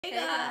Hey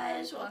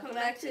guys, welcome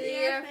back to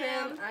the A.I.R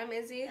fam. I'm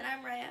Izzy. And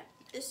I'm Raya.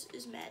 This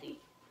is Maddie.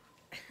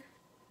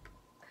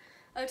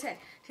 Okay,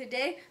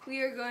 today we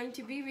are going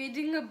to be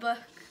reading a book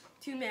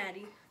to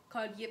Maddie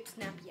called Yip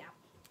Snap Yap.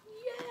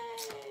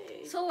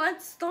 Yay! So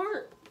let's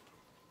start.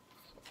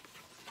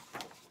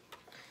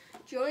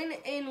 Join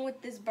in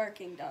with this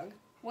barking dog.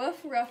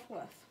 Woof, ruff,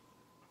 woof.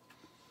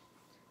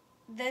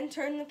 Then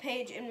turn the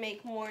page and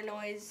make more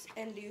noise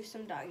and do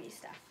some doggy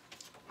stuff.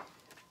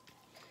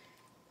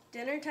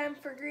 Dinner time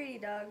for greedy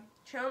dog.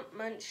 Chomp,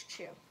 munch,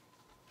 chew.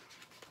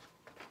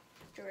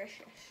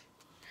 Delicious.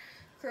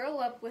 Curl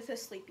up with a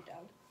sleepy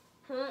dog.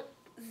 Hunt,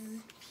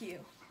 pew.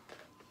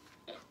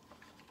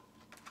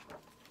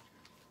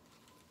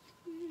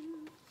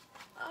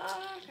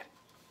 Okay.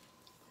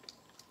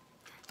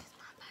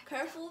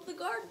 Careful of the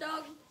guard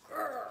dog.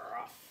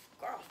 Gruff,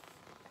 gruff,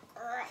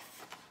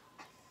 gruff.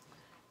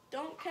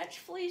 Don't catch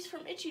fleas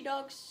from itchy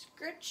dogs.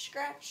 Scritch,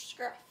 scratch,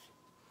 scruff.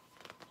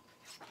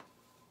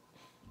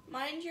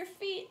 Mind your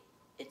feet.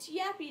 It's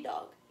yappy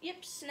dog.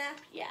 Yip,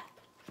 snap, yap.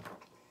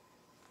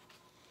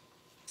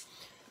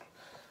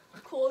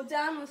 Cool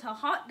down with a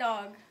hot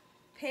dog.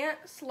 Pant,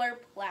 slurp,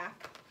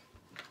 lap.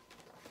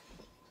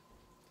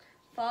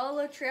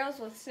 Follow trails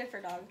with sniffer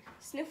dog.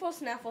 Sniffle,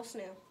 snaffle,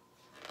 snoo.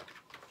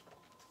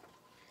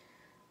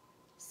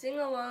 Sing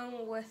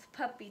along with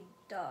puppy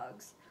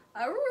dogs.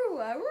 Aroo,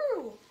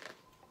 aroo.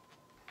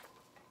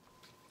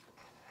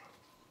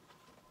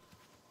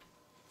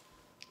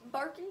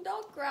 Barking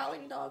dog,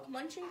 growling dog,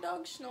 munching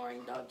dog,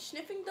 snoring dog,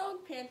 sniffing dog,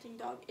 panting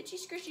dog, itchy,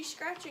 scritchy,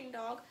 scratching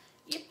dog,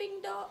 yipping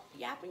dog,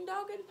 yapping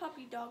dog, and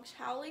puppy dogs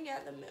howling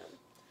at the moon.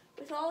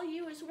 With all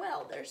you as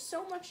well, there's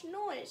so much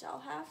noise,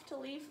 I'll have to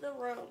leave the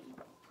room.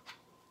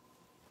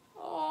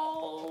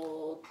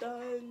 All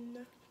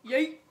done.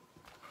 Yay!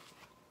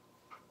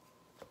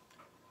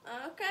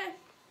 Okay.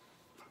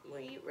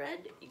 We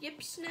read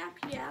Yip Snap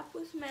Yap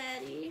with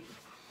Maddie.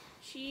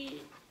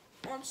 She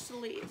wants to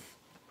leave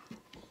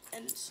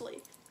and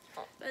sleep.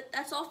 But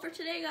that's all for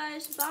today,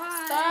 guys.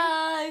 Bye.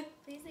 Bye!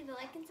 Please leave a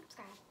like and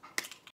subscribe.